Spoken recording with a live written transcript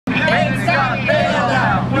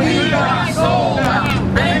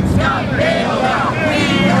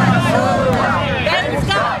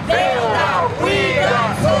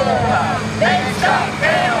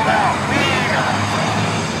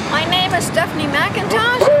Stephanie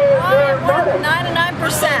McIntosh. I am one of the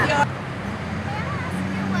 99%.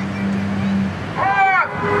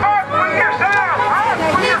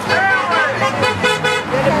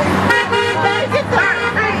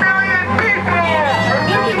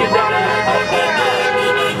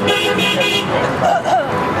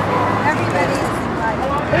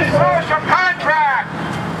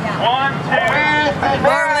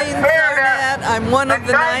 I'm one of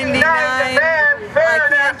the 99. I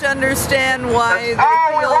can't understand why they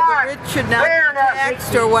feel the rich should not be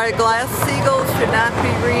taxed or why Glass-Steagall should not be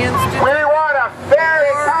reinstituted. We want a fair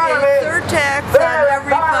economy. Or a surtax on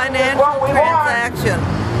every financial transaction.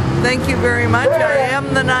 Thank you very much. I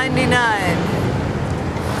am the 99.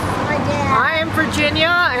 I am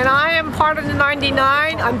Virginia and I am part of the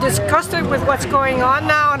 99. I'm disgusted with what's going on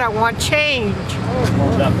now and I want change.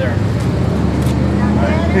 Hold up there.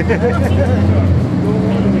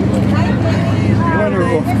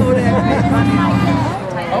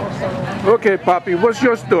 Okay, Poppy, what's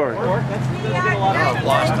your story? I've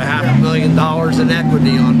lost $500,000 in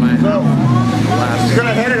equity on my house.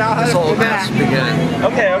 This whole mess began.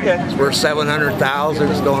 Okay. It's worth $700,000.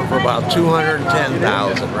 It's going for about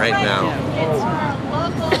 $210,000 right now.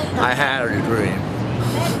 I had a dream.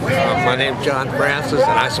 My name's John Francis,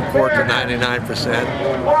 and I support the 99%.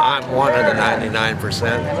 I'm one of the 99%.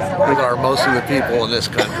 These are most of the people in this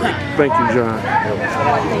country. Thank you, John.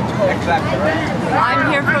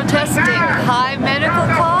 I'm here protesting high medical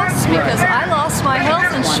costs because I lost my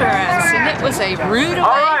health insurance and it was a rude awakening.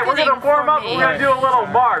 All right, we're going to form up. We're going to do a little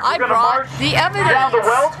march. I brought the evidence. Down to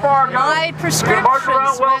Wells Fargo. My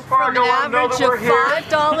prescriptions went from an average of $5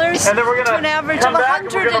 to an average of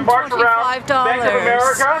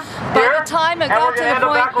 $125. By the time it got to the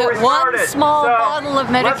point that one small bottle of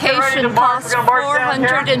medication cost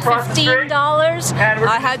 $415,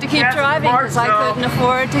 I had to keep driving because I couldn't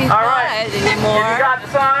afford to buy it anymore. You got the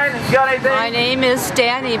sign? You got anything? My name is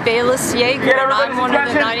Danny Bayless Yeager, and I'm one of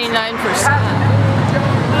the 99%.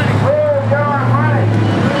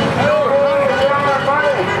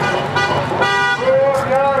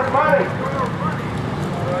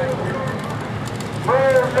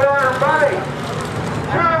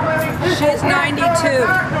 She's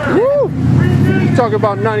 92. Woo! Talk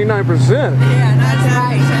about 99%. Yeah, that's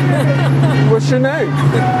right. What's your name?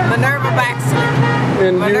 Minerva Baxley.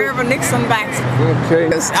 And Minerva Nixon Baxley. Okay.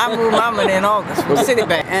 I moved my money in August from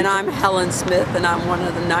Citibank. And I'm Helen Smith, and I'm one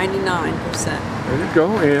of the 99%. There you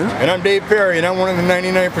go, yeah. And I'm Dave Perry, and I'm one of the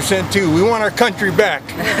 99% too. We want our country back.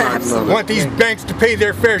 Absolutely. We want these banks to pay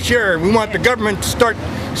their fair share. We want the government to start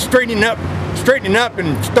straightening up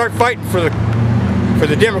and start fighting for the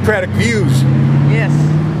democratic views. Yes,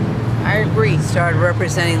 I agree. Start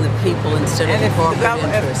representing the people instead of the corporate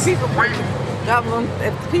interests. If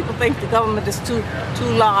the people think the government is too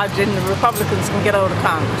large, then the Republicans can get out of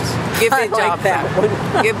Congress. Give their jobs out.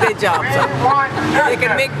 Give their jobs out. They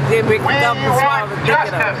can make the government smaller and take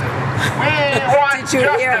it out. Did you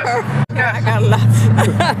hear her? I got lots.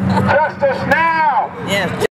 Justice now! Yes.